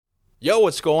Yo,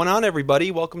 what's going on, everybody?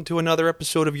 Welcome to another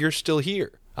episode of You're Still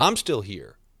Here. I'm still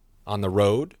here on the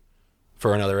road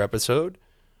for another episode.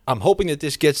 I'm hoping that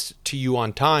this gets to you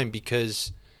on time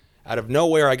because out of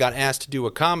nowhere, I got asked to do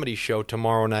a comedy show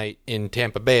tomorrow night in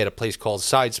Tampa Bay at a place called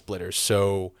Side Splitters.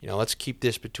 So, let's keep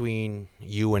this between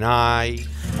you and I.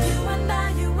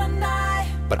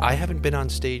 But I haven't been on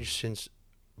stage since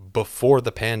before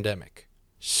the pandemic.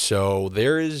 So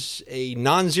there is a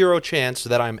non-zero chance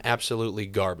that I'm absolutely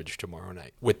garbage tomorrow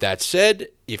night. With that said,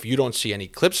 if you don't see any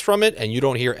clips from it and you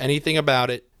don't hear anything about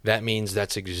it, that means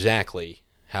that's exactly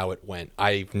how it went.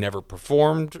 I've never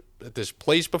performed at this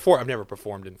place before. I've never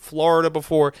performed in Florida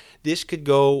before. This could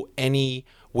go any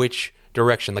which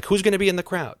direction. Like, who's going to be in the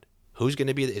crowd? Is it going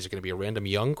to be a random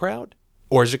young crowd?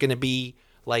 Or is it going to be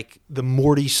like the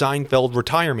Morty Seinfeld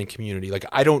retirement community? Like,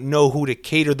 I don't know who to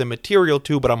cater the material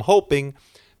to, but I'm hoping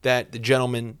that the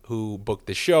gentleman who booked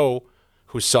the show,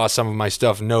 who saw some of my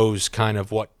stuff, knows kind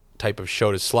of what type of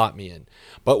show to slot me in.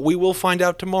 But we will find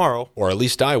out tomorrow, or at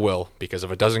least I will, because if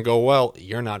it doesn't go well,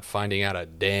 you're not finding out a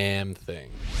damn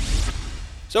thing.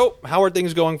 So, how are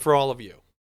things going for all of you?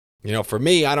 For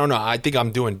me, I don't know. I think I'm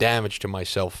doing damage to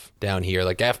myself down here.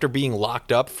 Like, after being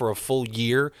locked up for a full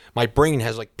year, my brain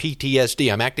has like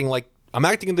PTSD. I'm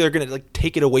acting they're going to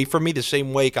take it away from me the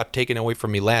same way it got taken away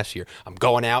from me last year. I'm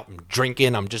going out, I'm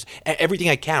drinking, I'm just everything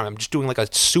I can. I'm just doing like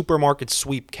a supermarket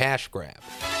sweep cash grab.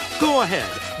 Go ahead,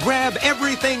 grab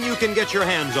everything you can get your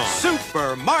hands on.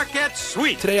 Supermarket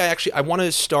sweep. Today I want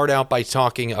to start out by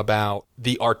talking about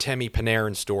the Artemi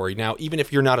Panarin story. Now, even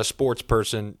if you're not a sports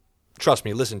person, trust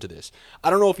me, listen to this. I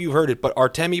don't know if you heard it, but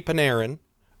Artemi Panarin,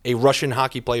 a Russian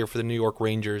hockey player for the New York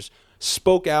Rangers,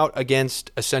 spoke out against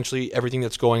essentially everything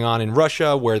that's going on in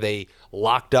Russia, where they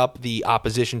locked up the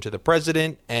opposition to the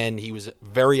president, and he was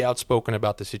very outspoken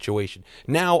about the situation.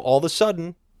 Now, all of a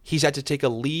sudden, he's had to take a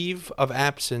leave of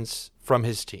absence from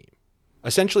his team.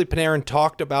 Essentially, Panarin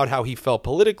talked about how he felt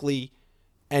politically,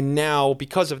 and now,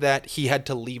 because of that, he had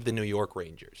to leave the New York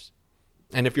Rangers.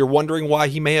 And if you're wondering why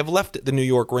he may have left the New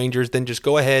York Rangers, then just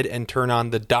go ahead and turn on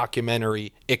the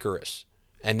documentary Icarus.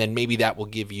 And then maybe that will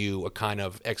give you a kind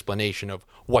of explanation of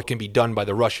what can be done by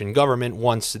the Russian government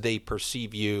once they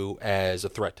perceive you as a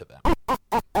threat to them.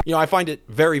 I find it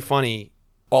very funny,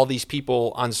 all these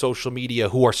people on social media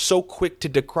who are so quick to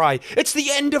decry, it's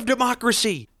the end of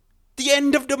democracy! The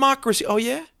end of democracy! Oh,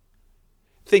 yeah?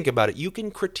 Think about it. You can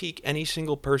critique any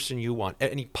single person you want,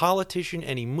 any politician,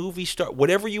 any movie star,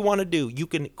 whatever you want to do. You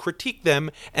can critique them,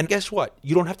 and guess what?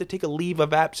 You don't have to take a leave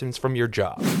of absence from your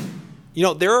job.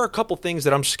 There are a couple things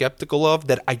that I'm skeptical of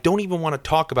that I don't even want to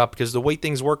talk about, because the way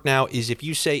things work now is if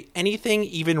you say anything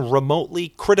even remotely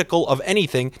critical of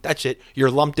anything, that's it.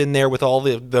 You're lumped in there with all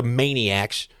the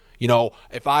maniacs.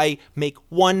 If I make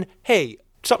one, hey,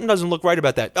 something doesn't look right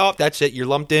about that. Oh, that's it. You're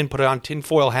lumped in, put it on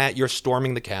tinfoil hat. You're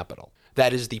storming the Capitol.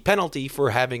 That is the penalty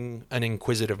for having an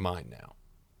inquisitive mind now.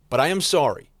 But I am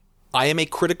sorry. I am a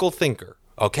critical thinker.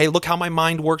 Okay, look how my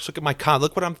mind works. Look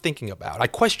what I'm thinking about. I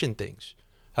question things.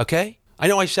 Okay? I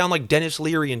know I sound like Dennis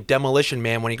Leary in Demolition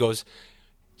Man when he goes,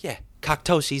 yeah,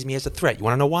 Cocteau sees me as a threat. You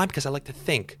want to know why? Because I like to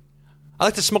think. I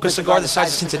like to smoke a cigar the size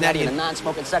of Cincinnati. In a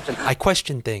non-smoking section. I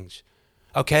question things.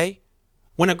 Okay?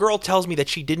 When a girl tells me that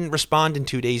she didn't respond in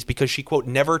 2 days because she, quote,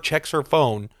 never checks her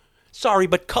phone, sorry,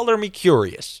 but color me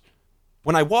curious.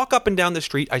 When I walk up and down the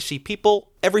street, I see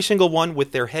people, every single one,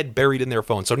 with their head buried in their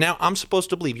phone. So now I'm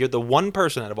supposed to believe you're the one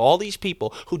person out of all these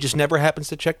people who just never happens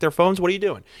to check their phones? What are you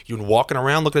doing? You walking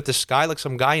around looking at the sky like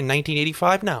some guy in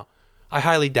 1985? No, I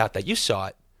highly doubt that. You saw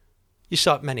it. You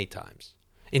saw it many times.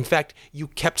 In fact, you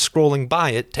kept scrolling by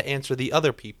it to answer the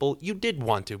other people you did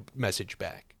want to message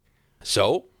back.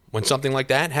 So, when something like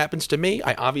that happens to me,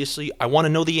 I want to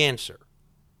know the answer.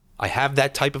 I have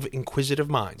that type of inquisitive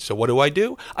mind. So what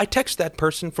do? I text that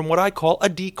person from what I call a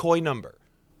decoy number.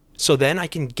 So then I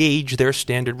can gauge their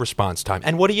standard response time.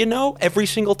 And what do you know? Every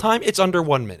single time, it's under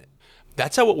 1 minute.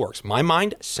 That's how it works. My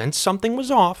mind sensed something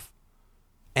was off,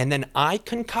 and then I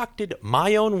concocted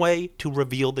my own way to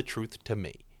reveal the truth to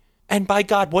me. And by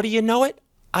God, what do you know it?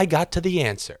 I got to the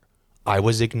answer. I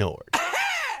was ignored.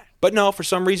 But no, for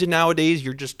some reason nowadays,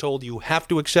 you're just told you have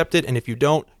to accept it, and if you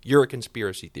don't, you're a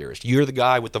conspiracy theorist. You're the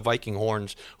guy with the Viking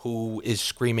horns who is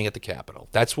screaming at the Capitol.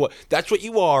 That's what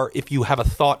you are if you have a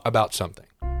thought about something.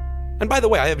 And by the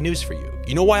way, I have news for you.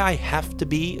 You know why I have to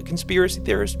be a conspiracy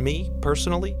theorist, me,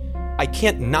 personally? I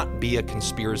can't not be a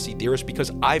conspiracy theorist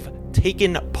because I've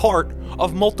taken part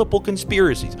of multiple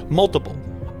conspiracies. Multiple.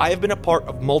 I have been a part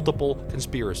of multiple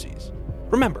conspiracies.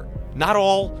 Remember, not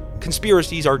all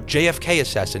conspiracies are JFK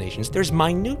assassinations. There's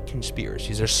minute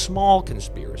conspiracies. There's small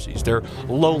conspiracies. There are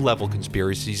low-level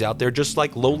conspiracies out there, just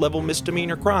like low-level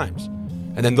misdemeanor crimes.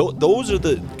 And then those are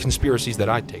the conspiracies that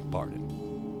I take part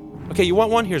in. Okay, you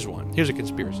want one? Here's one. Here's a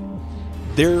conspiracy.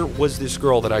 There was this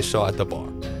girl that I saw at the bar.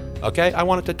 Okay, I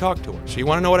wanted to talk to her. So you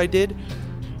want to know what I did?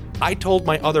 I told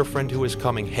my other friend who was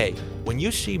coming, hey, when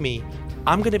you see me,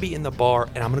 I'm going to be in the bar,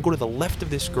 and I'm going to go to the left of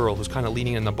this girl who's kind of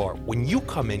leaning in the bar. When you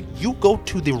come in, you go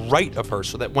to the right of her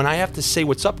so that when I have to say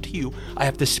what's up to you, I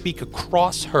have to speak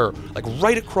across her, like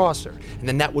right across her. And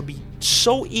then that would be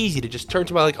so easy to just turn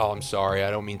to her like, oh, I'm sorry, I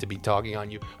don't mean to be talking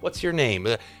on you. What's your name?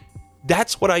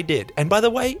 That's what I did. And by the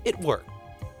way, it worked.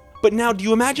 But now, do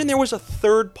you imagine there was a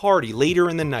third party later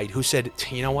in the night who said,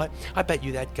 you know what, I bet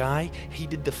you that guy, he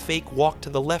did the fake walk to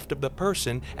the left of the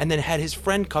person and then had his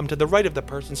friend come to the right of the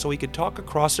person so he could talk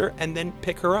across her and then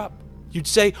pick her up. You'd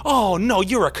say, oh, no,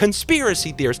 you're a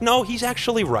conspiracy theorist. No, he's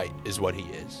actually right, is what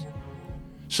he is.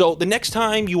 So the next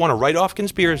time you want to write off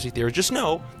conspiracy theories, just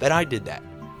know that I did that.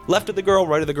 Left of the girl,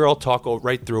 right of the girl, talk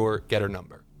right through her, get her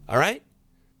number. All right?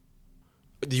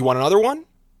 Do you want another one?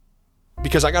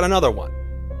 Because I got another one.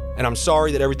 And I'm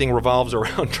sorry that everything revolves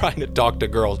around trying to talk to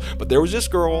girls, but there was this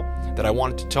girl that I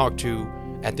wanted to talk to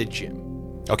at the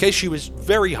gym. Okay, she was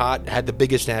very hot, had the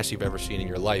biggest ass you've ever seen in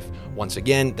your life. Once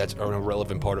again, that's an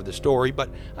irrelevant part of the story, but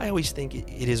I always think it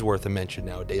is worth a mention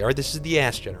nowadays. All right, this is the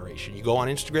ass generation. You go on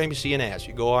Instagram, you see an ass.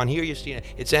 You go on here, you see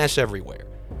it's ass everywhere.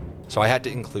 So I had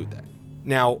to include that.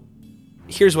 Now,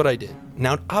 here's what I did.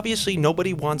 Now, obviously,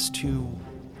 nobody wants to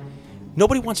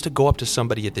go up to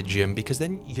somebody at the gym because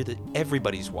then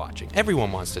everybody's watching.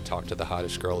 Everyone wants to talk to the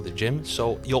hottest girl at the gym,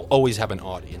 so you'll always have an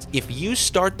audience. If you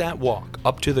start that walk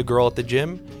up to the girl at the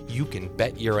gym, you can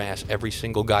bet your ass every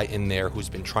single guy in there who's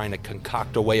been trying to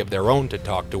concoct a way of their own to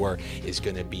talk to her is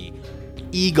going to be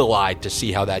eagle-eyed to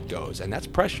see how that goes. And that's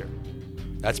pressure.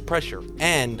 That's pressure.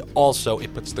 And also,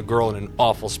 it puts the girl in an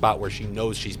awful spot where she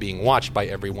knows she's being watched by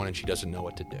everyone and she doesn't know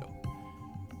what to do.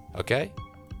 Okay?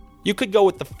 You could go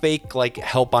with the fake, like,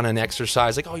 help on an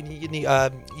exercise. Like, oh,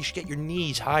 you should get your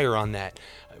knees higher on that.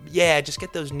 Yeah, just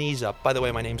get those knees up. By the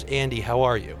way, my name's Andy. How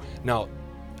are you? No,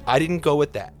 I didn't go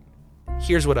with that.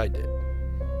 Here's what I did.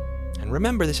 And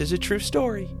remember, this is a true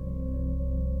story.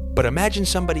 But imagine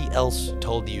somebody else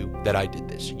told you that I did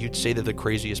this. You'd say they're the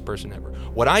craziest person ever.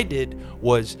 What I did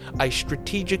was I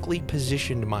strategically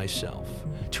positioned myself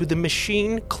to the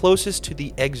machine closest to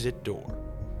the exit door.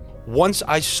 Once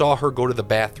I saw her go to the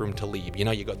bathroom to leave,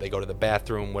 they go to the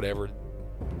bathroom, whatever,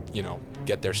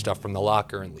 get their stuff from the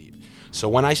locker and leave. So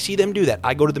when I see them do that,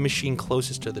 I go to the machine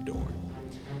closest to the door.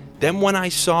 Then when I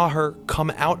saw her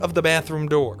come out of the bathroom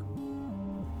door,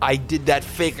 I did that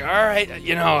fake, all right,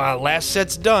 last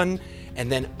set's done.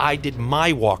 And then I did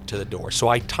my walk to the door. So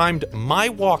I timed my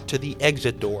walk to the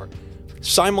exit door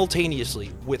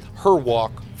simultaneously with her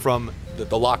walk from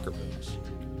the locker rooms.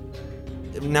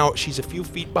 Now, she's a few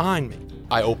feet behind me.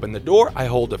 I open the door, I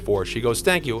hold it for her. She goes,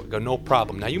 thank you. I go, no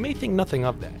problem. Now, you may think nothing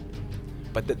of that,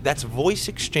 but that's voice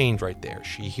exchange right there.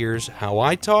 She hears how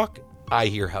I talk, I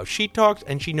hear how she talks,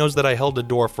 and she knows that I held the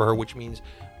door for her, which means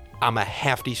I'm a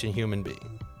half-decent human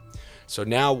being. So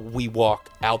now we walk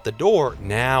out the door.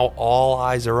 Now all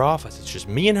eyes are off us. It's just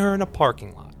me and her in a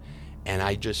parking lot. And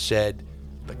I just said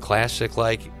the classic,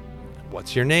 like,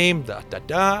 what's your name? Da, da,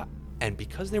 da. And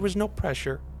because there was no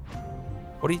pressure,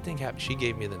 what do you think happened? She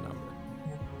gave me the number.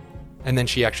 And then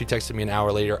she actually texted me an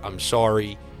hour later, I'm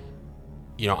sorry,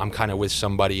 I'm kind of with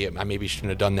somebody. I maybe shouldn't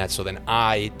have done that. So then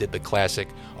I did the classic,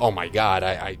 oh my God,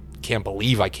 I can't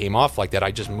believe I came off like that. I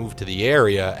just moved to the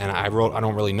area and I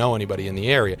don't really know anybody in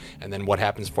the area. And then what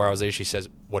happens 4 hours later? She says,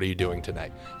 what are you doing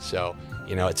tonight? So,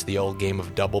 it's the old game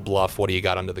of double bluff. What do you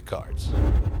got under the cards?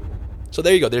 So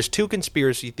there you go. There's two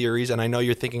conspiracy theories. And I know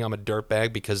you're thinking I'm a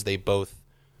dirtbag because they both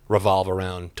revolve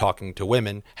around talking to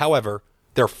women. However,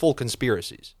 they're full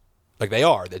conspiracies. Like they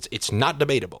are. It's not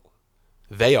debatable.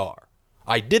 They are.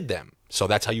 I did them. So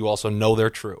that's how you also know they're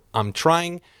true. I'm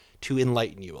trying to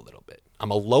enlighten you a little bit.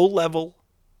 I'm a low-level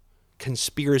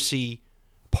conspiracy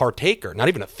partaker. Not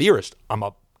even a theorist. I'm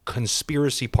a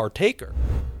conspiracy partaker.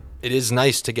 It is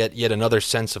nice to get yet another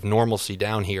sense of normalcy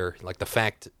down here. Like the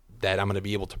fact that I'm going to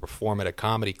be able to perform at a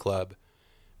comedy club.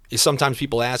 Sometimes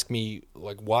people ask me,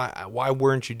 like, why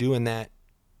weren't you doing that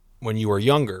when you were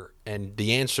younger? And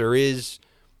the answer is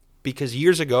because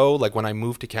years ago, like when I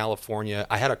moved to California,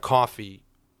 I had a coffee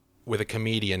with a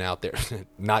comedian out there,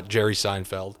 not Jerry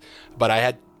Seinfeld, but I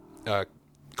had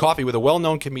coffee with a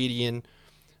well-known comedian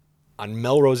on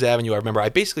Melrose Avenue. I remember I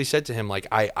basically said to him, like,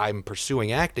 I'm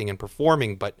pursuing acting and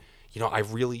performing, but, I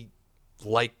really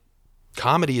like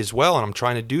comedy as well, and I'm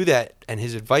trying to do that. And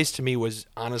his advice to me was,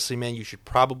 honestly, man, you should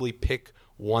probably pick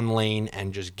one lane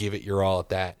and just give it your all at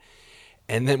that.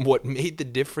 And then what made the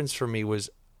difference for me was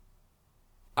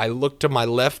I looked to my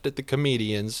left at the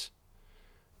comedians,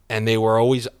 and they were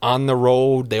always on the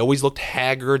road. They always looked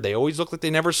haggard. They always looked like they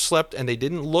never slept, and they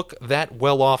didn't look that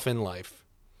well off in life.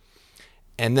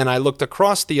 And then I looked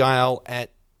across the aisle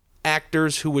at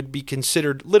actors who would be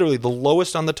considered literally the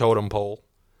lowest on the totem pole,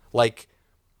 like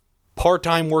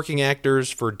part-time working actors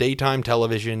for daytime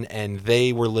television, and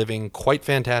they were living quite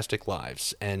fantastic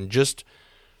lives. And just,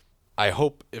 I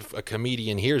hope if a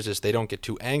comedian hears this, they don't get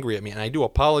too angry at me. And I do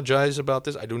apologize about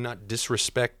this. I do not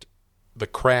disrespect the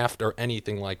craft or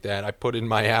anything like that. I put in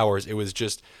my hours. It was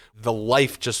just, the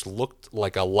life just looked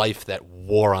like a life that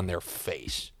wore on their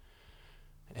face.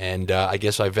 And I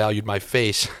guess I valued my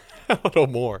face a little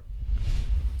more.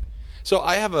 So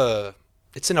I have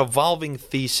it's an evolving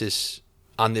thesis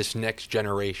on this next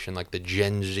generation, like the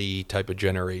Gen Z type of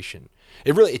generation.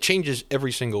 It changes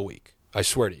every single week. I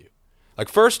swear to you. Like,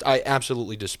 first, I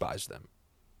absolutely despise them.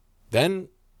 Then,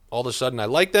 all of a sudden, I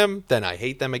like them. Then I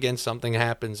hate them again. Something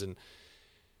happens. And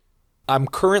I'm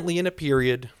currently in a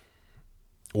period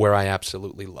where I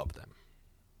absolutely love them.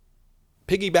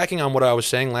 Piggybacking on what I was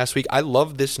saying last week, I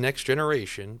love this next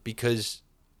generation because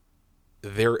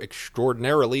they're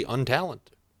extraordinarily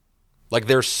untalented. Like,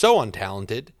 they're so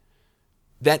untalented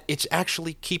that it's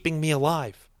actually keeping me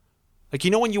alive. Like, you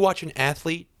know when you watch an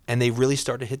athlete and they really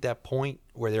start to hit that point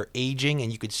where they're aging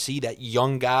and you could see that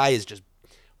young guy is just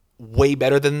way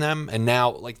better than them, and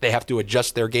now like they have to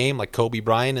adjust their game like Kobe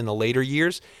Bryant in the later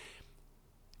years?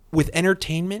 With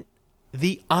entertainment,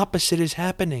 the opposite is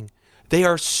happening. They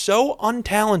are so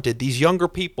untalented, these younger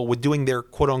people, with doing their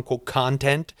quote-unquote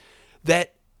content,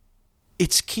 that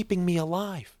it's keeping me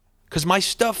alive. Because my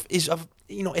stuff is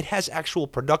it has actual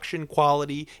production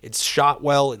quality. It's shot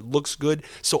well. It looks good.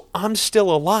 So I'm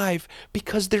still alive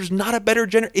because there's not a better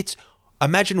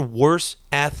imagine worse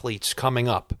athletes coming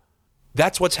up.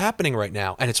 That's what's happening right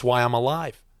now, and it's why I'm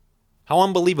alive. How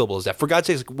unbelievable is that? For God's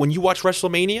sake, when you watch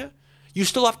WrestleMania, you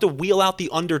still have to wheel out The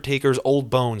Undertaker's old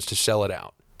bones to sell it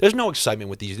out. There's no excitement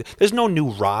with these. There's no new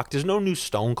Rock. There's no new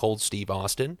Stone Cold Steve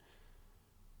Austin.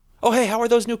 Oh, hey, how are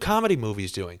those new comedy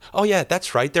movies doing? Oh, yeah,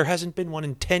 that's right. There hasn't been one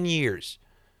in 10 years.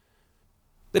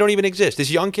 They don't even exist. This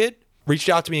young kid reached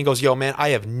out to me and goes, yo, man, I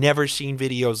have never seen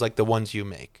videos like the ones you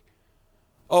make.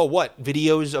 Oh, what?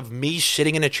 Videos of me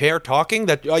sitting in a chair talking?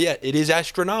 Oh, yeah, it is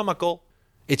astronomical.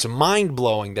 It's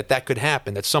mind-blowing that could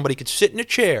happen, that somebody could sit in a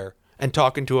chair and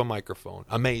talk into a microphone.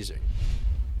 Amazing.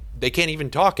 They can't even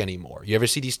talk anymore. You ever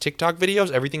see these TikTok videos?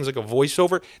 Everything's like a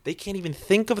voiceover. They can't even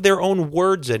think of their own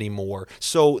words anymore.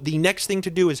 So the next thing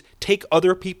to do is take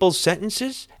other people's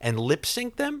sentences and lip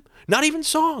sync them. Not even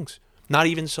songs. Not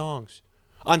even songs.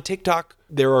 On TikTok,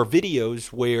 there are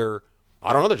videos where,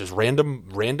 I don't know, they're just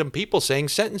random people saying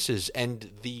sentences,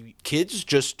 and the kids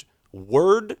just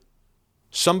word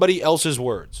somebody else's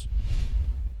words.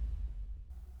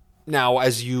 Now,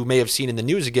 as you may have seen in the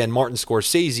news again, Martin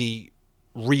Scorsese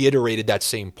reiterated that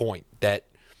same point, that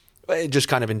just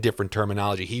kind of in different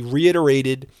terminology. He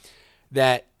reiterated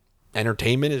that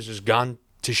entertainment has just gone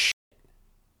to shit.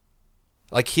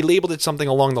 Like, he labeled it something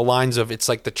along the lines of, it's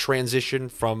like the transition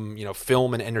from,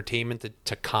 film and entertainment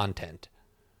to content.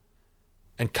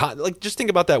 And just think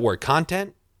about that word,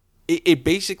 content. It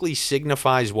basically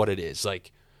signifies what it is.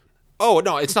 Like, oh,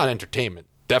 no, it's not entertainment.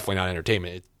 Definitely not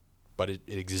entertainment. But it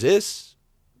exists.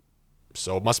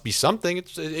 So it must be something.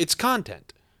 It's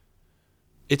content.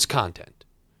 It's content.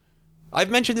 I've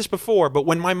mentioned this before, but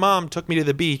when my mom took me to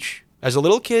the beach as a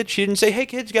little kid, she didn't say, hey,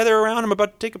 kids, gather around. I'm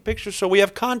about to take a picture so we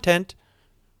have content.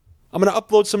 I'm going to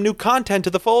upload some new content to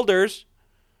the folders.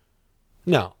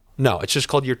 No, it's just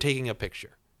called you're taking a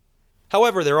picture.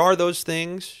 However, there are those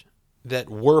things that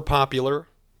were popular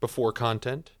before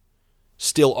content,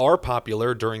 still are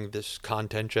popular during this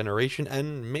content generation,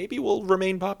 and maybe will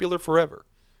remain popular forever.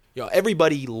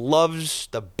 Everybody loves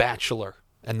The Bachelor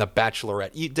and The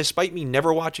Bachelorette. Despite me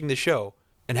never watching the show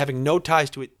and having no ties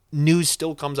to it, news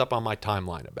still comes up on my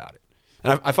timeline about it.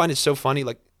 And I find it so funny.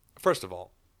 Like, first of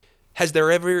all, has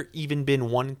there ever even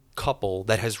been one couple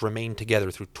that has remained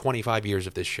together through 25 years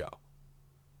of this show?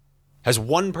 Has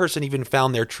one person even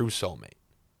found their true soulmate?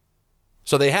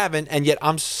 So they haven't, and yet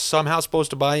I'm somehow supposed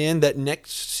to buy in that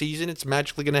next season it's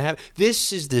magically going to happen.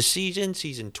 This is the season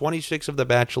 26 of The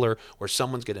Bachelor, where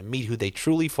someone's going to meet who they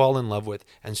truly fall in love with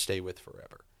and stay with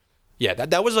forever. Yeah,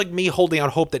 that was like me holding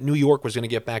out hope that New York was going to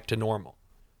get back to normal.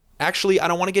 Actually, I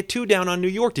don't want to get too down on New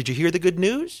York. Did you hear the good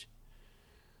news?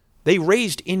 They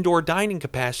raised indoor dining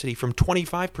capacity from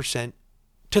 25%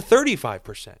 to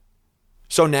 35%.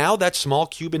 So now that small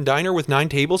Cuban diner with 9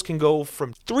 tables can go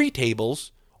from 3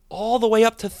 tables all the way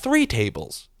up to 3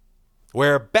 tables.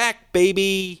 We're back,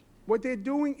 baby. What they're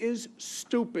doing is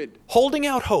stupid. Holding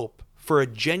out hope for a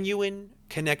genuine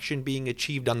connection being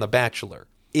achieved on The Bachelor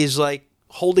is like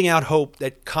holding out hope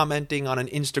that commenting on an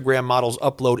Instagram model's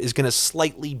upload is going to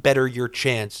slightly better your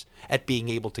chance at being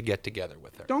able to get together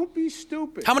with her. Don't be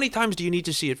stupid. How many times do you need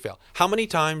to see it fail? How many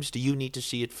times do you need to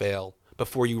see it fail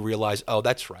before you realize, oh,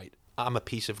 that's right, I'm a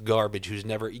piece of garbage who's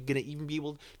never going to even be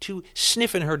able to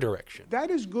sniff in her direction?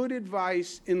 That is good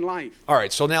advice in life. All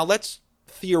right, so now let's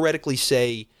theoretically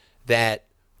say that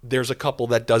there's a couple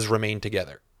that does remain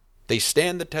together. They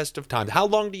stand the test of time. How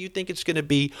long do you think it's going to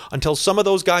be until some of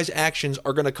those guys' actions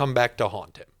are going to come back to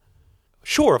haunt him?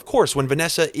 Sure, of course, when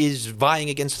Vanessa is vying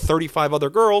against 35 other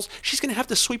girls, she's going to have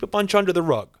to sweep a bunch under the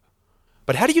rug.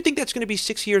 But how do you think that's going to be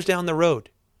 6 years down the road?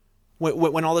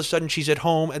 When all of a sudden she's at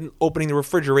home and opening the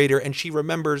refrigerator and she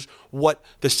remembers what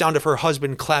the sound of her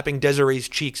husband clapping Desiree's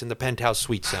cheeks in the penthouse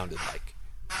suite sounded like.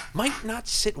 Might not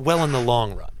sit well in the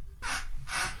long run.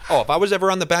 Oh, if I was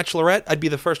ever on The Bachelorette, I'd be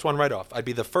the first one right off. I'd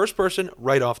be the first person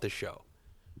right off the show.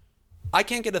 I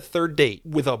can't get a third date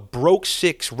with a broke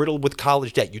 6 riddled with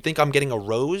college debt. You think I'm getting a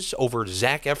rose over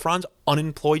Zac Efron's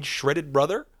unemployed shredded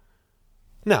brother?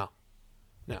 No.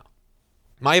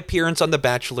 My appearance on The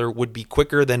Bachelor would be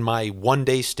quicker than my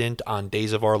one-day stint on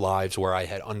Days of Our Lives where I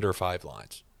had under 5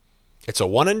 lines. It's a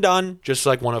one and done, just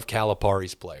like one of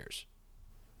Calipari's players.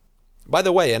 By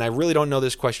the way, and I really don't know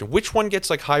this question, which one gets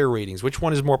like higher ratings? Which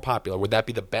one is more popular? Would that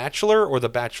be The Bachelor or The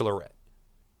Bachelorette?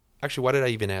 Actually, why did I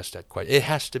even ask that question? It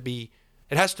has to be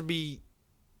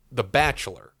The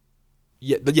Bachelor.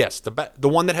 Yeah, yes, the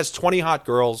one that has 20 hot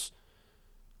girls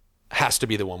has to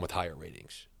be the one with higher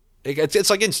ratings. It's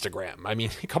like Instagram. I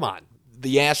mean, come on.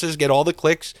 The asses get all the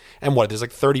clicks, and what? There's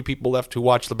like 30 people left who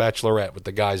watch The Bachelorette with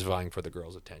the guys vying for the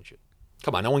girls' attention.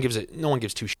 Come on, no one gives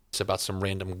 2 shits about some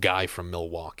random guy from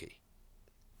Milwaukee.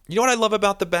 You know what I love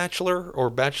about The Bachelor or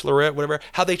Bachelorette, whatever?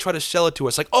 How they try to sell it to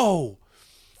us like, oh,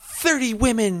 30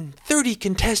 women, 30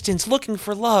 contestants looking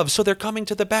for love, so they're coming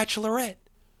to The Bachelorette.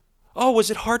 Oh,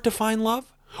 was it hard to find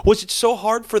love? Was it so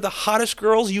hard for the hottest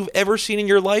girls you've ever seen in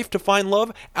your life to find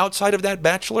love outside of that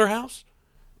bachelor house?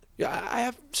 Yeah, I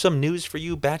have some news for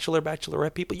you, Bachelor,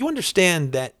 Bachelorette people. You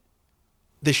understand that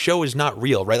the show is not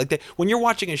real, right? Like when you're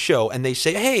watching a show and they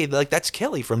say, hey, like that's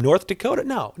Kelly from North Dakota.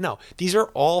 No. These are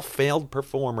all failed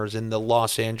performers in the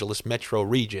Los Angeles metro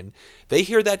region. They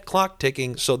hear that clock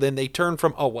ticking, so then they turn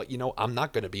from, I'm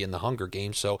not going to be in the Hunger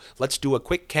Games, so let's do a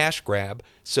quick cash grab.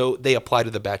 So they apply to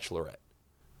the Bachelorette.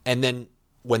 And then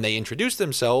when they introduce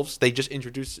themselves, they just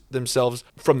introduce themselves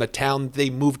from the town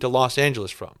they moved to Los Angeles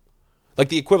from. Like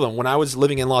the equivalent, when I was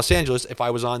living in Los Angeles, if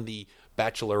I was on the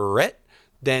Bachelorette,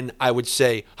 then I would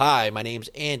say, hi, my name's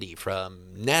Andy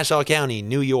from Nassau County,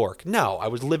 New York. No, I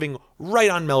was living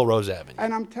right on Melrose Avenue.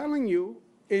 And I'm telling you,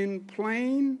 in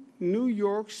plain New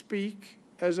York speak,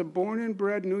 as a born and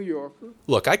bred New Yorker.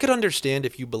 Look, I could understand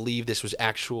if you believe this was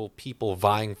actual people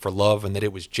vying for love and that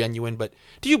it was genuine, but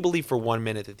do you believe for 1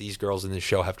 minute that these girls in this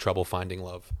show have trouble finding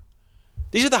love?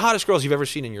 These are the hottest girls you've ever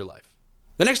seen in your life.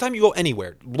 The next time you go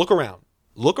anywhere, look around.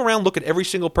 Look at every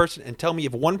single person and tell me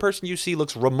if one person you see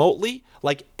looks remotely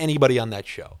like anybody on that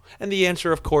show. And the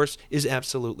answer, of course, is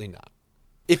absolutely not.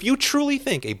 If you truly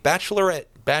think a bachelorette,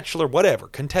 bachelor, whatever,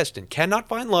 contestant cannot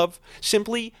find love,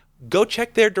 simply go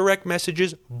check their direct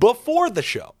messages before the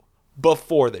show.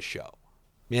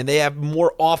 Man, they have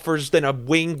more offers than a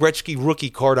Wayne Gretzky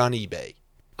rookie card on eBay.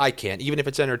 I can't. Even if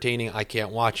it's entertaining, I can't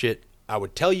watch it. I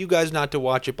would tell you guys not to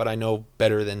watch it, but I know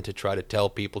better than to try to tell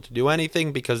people to do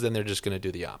anything because then they're just going to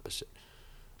do the opposite.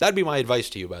 That'd be my advice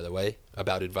to you, by the way,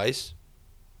 about advice.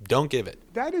 Don't give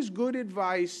it. That is good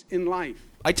advice in life.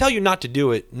 I tell you not to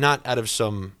do it, not out of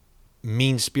some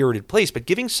mean-spirited place, but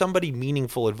giving somebody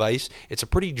meaningful advice, it's a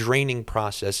pretty draining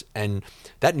process, and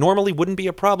that normally wouldn't be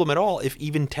a problem at all if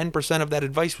even 10% of that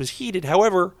advice was heeded.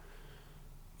 However,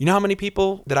 you know how many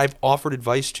people that I've offered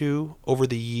advice to over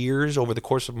the years, over the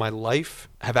course of my life,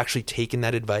 have actually taken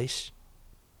that advice?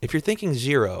 If you're thinking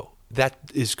 0, that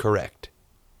is correct.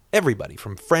 Everybody,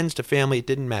 from friends to family, it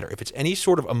didn't matter. If it's any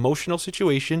sort of emotional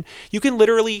situation, you can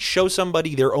literally show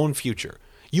somebody their own future.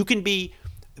 You can be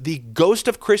the ghost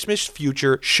of Christmas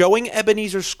future showing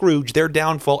Ebenezer Scrooge their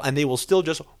downfall, and they will still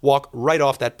just walk right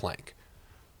off that plank.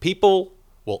 People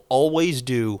will always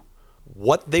do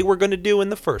what they were going to do in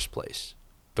the first place.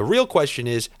 The real question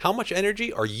is, how much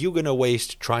energy are you going to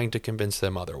waste trying to convince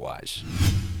them otherwise?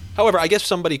 However, I guess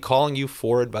somebody calling you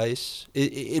for advice,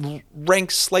 it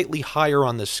ranks slightly higher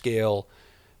on the scale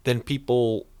than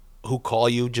people who call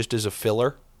you just as a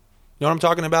filler. You know what I'm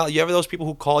talking about? You ever those people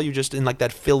who call you just in like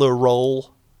that filler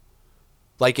role?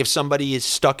 Like if somebody is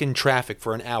stuck in traffic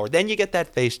for an hour, then you get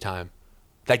that FaceTime.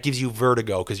 That gives you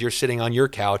vertigo because you're sitting on your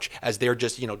couch as they're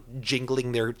just,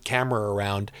 jingling their camera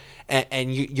around,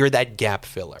 and you're that gap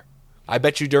filler. I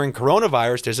bet you during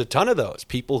coronavirus, there's a ton of those.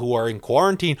 People who are in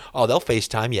quarantine, they'll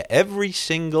FaceTime you every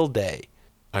single day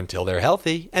until they're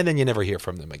healthy, and then you never hear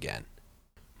from them again.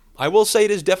 I will say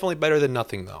it is definitely better than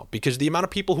nothing, though, because the amount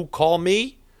of people who call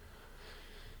me,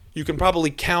 you can probably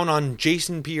count on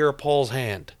Jason Pierre-Paul's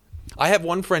hand. I have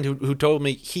one friend who told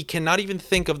me he cannot even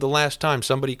think of the last time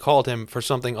somebody called him for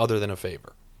something other than a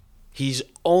favor. He's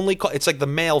only it's like the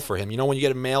mail for him. When you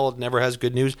get a mail, it never has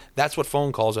good news. That's what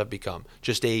phone calls have become.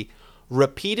 Just a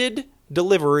repeated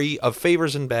delivery of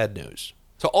favors and bad news.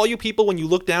 So all you people, when you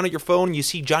look down at your phone and you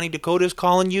see Johnny Dakota's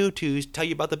calling you to tell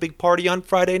you about the big party on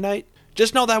Friday night,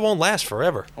 just know that won't last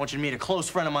forever. I want you to meet a close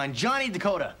friend of mine, Johnny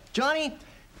Dakota. Johnny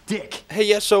Dick. Hey,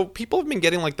 yeah, so people have been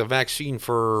getting the vaccine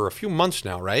for a few months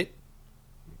now, right?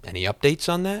 Any updates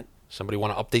on that? Somebody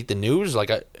want to update the news?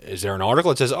 Is there an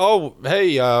article that says,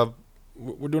 hey,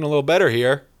 we're doing a little better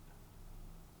here?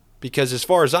 Because as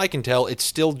far as I can tell, it's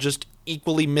still just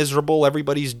equally miserable.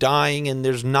 Everybody's dying, and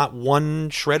there's not one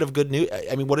shred of good news.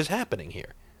 I mean, what is happening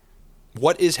here?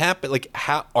 What is happening?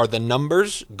 How are the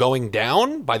numbers going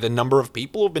down by the number of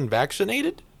people who've been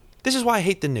vaccinated? This is why I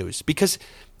hate the news, because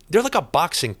they're like a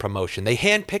boxing promotion. They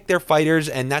handpick their fighters,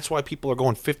 and that's why people are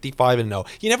going 55-0.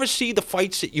 You never see the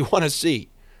fights that you want to see.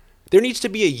 There needs to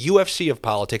be a UFC of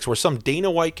politics where some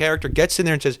Dana White character gets in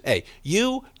there and says, hey,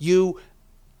 you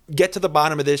get to the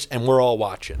bottom of this, and we're all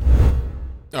watching.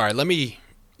 All right, let me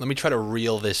try to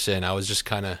reel this in. I just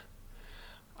kind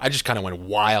of went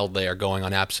wild there, going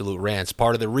on absolute rants.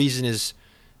 Part of the reason is,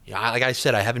 like I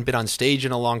said, I haven't been on stage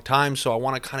in a long time, so I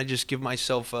want to kind of just give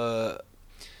myself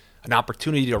an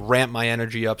opportunity to ramp my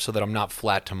energy up so that I'm not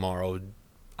flat tomorrow.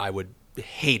 I would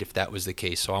hate if that was the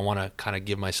case, so I want to kind of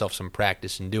give myself some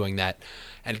practice in doing that.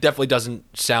 And it definitely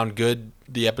doesn't sound good,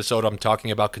 the episode I'm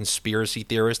talking about conspiracy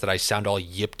theorists, that I sound all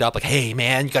yipped up, like, hey,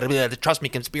 man, you got to trust me,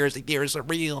 conspiracy theorists are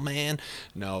real, man.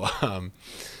 No,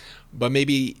 but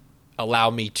maybe allow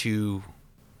me to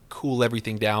cool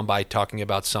everything down by talking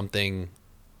about something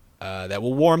that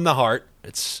will warm the heart.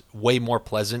 It's way more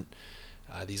pleasant.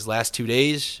 These last 2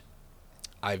 days,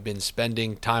 I've been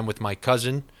spending time with my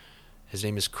cousin. His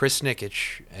name is Chris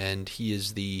Nikic, and he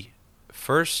is the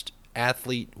first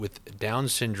athlete with Down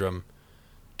syndrome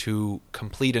to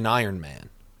complete an Ironman.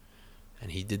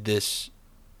 And he did this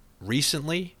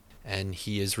recently, and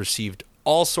he has received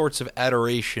all sorts of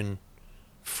adoration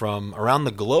from around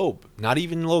the globe, not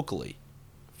even locally,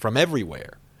 from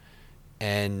everywhere.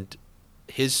 And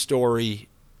his story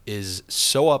is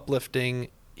so uplifting.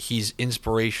 He's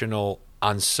inspirational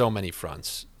on so many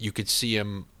fronts. You could see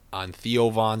him on Theo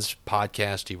Von's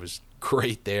podcast. He was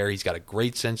great there. He's got a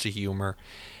great sense of humor,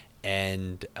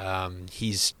 and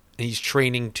he's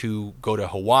training to go to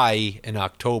Hawaii in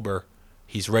October.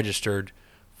 He's registered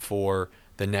for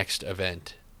the next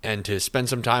event, and to spend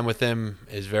some time with him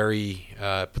is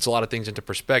puts a lot of things into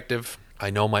perspective.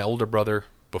 I know my older brother,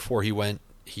 before he went,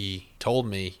 he told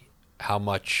me how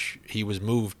much he was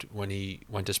moved when he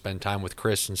went to spend time with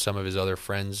Chris and some of his other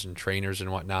friends and trainers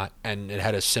and whatnot, and it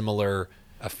had a similar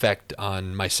effect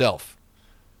on myself.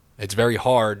 It's very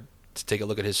hard to take a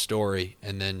look at his story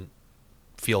and then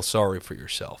feel sorry for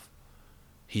yourself.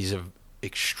 He's an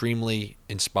extremely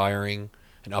inspiring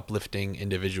and uplifting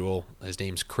individual. His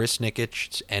name's Chris Nikic.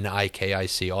 It's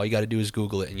Nikic. All you got to do is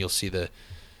Google it, and you'll see the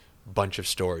bunch of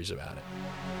stories about it.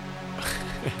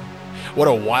 What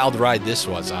a wild ride this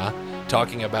was, huh?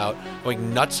 Talking about,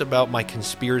 going nuts about my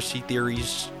conspiracy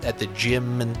theories at the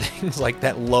gym and things like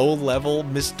that, low-level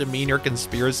misdemeanor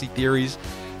conspiracy theories,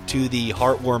 to the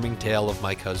heartwarming tale of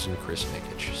my cousin Chris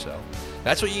Nikic. So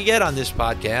that's what you get on this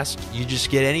podcast. You just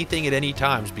get anything at any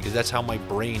times, because that's how my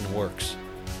brain works.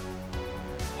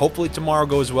 Hopefully tomorrow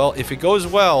goes well. If it goes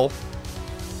well,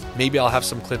 maybe I'll have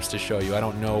some clips to show you. I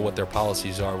don't know what their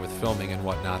policies are with filming and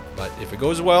whatnot, but if it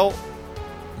goes well,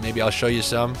 maybe I'll show you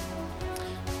some.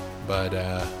 But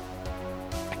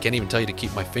I can't even tell you to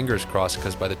keep my fingers crossed,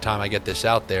 because by the time I get this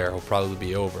out there, it'll probably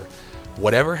be over.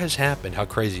 Whatever has happened, how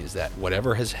crazy is that?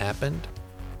 Whatever has happened,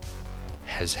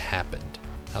 has happened.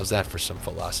 How's that for some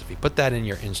philosophy? Put that in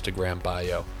your Instagram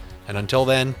bio. And until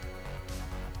then,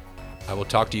 I will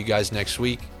talk to you guys next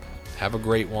week. Have a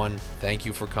great one. Thank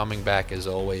you for coming back as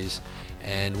always.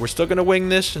 And we're still going to wing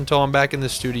this until I'm back in the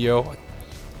studio. I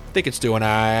think it's doing all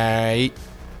right.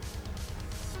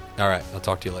 All right, I'll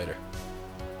talk to you later.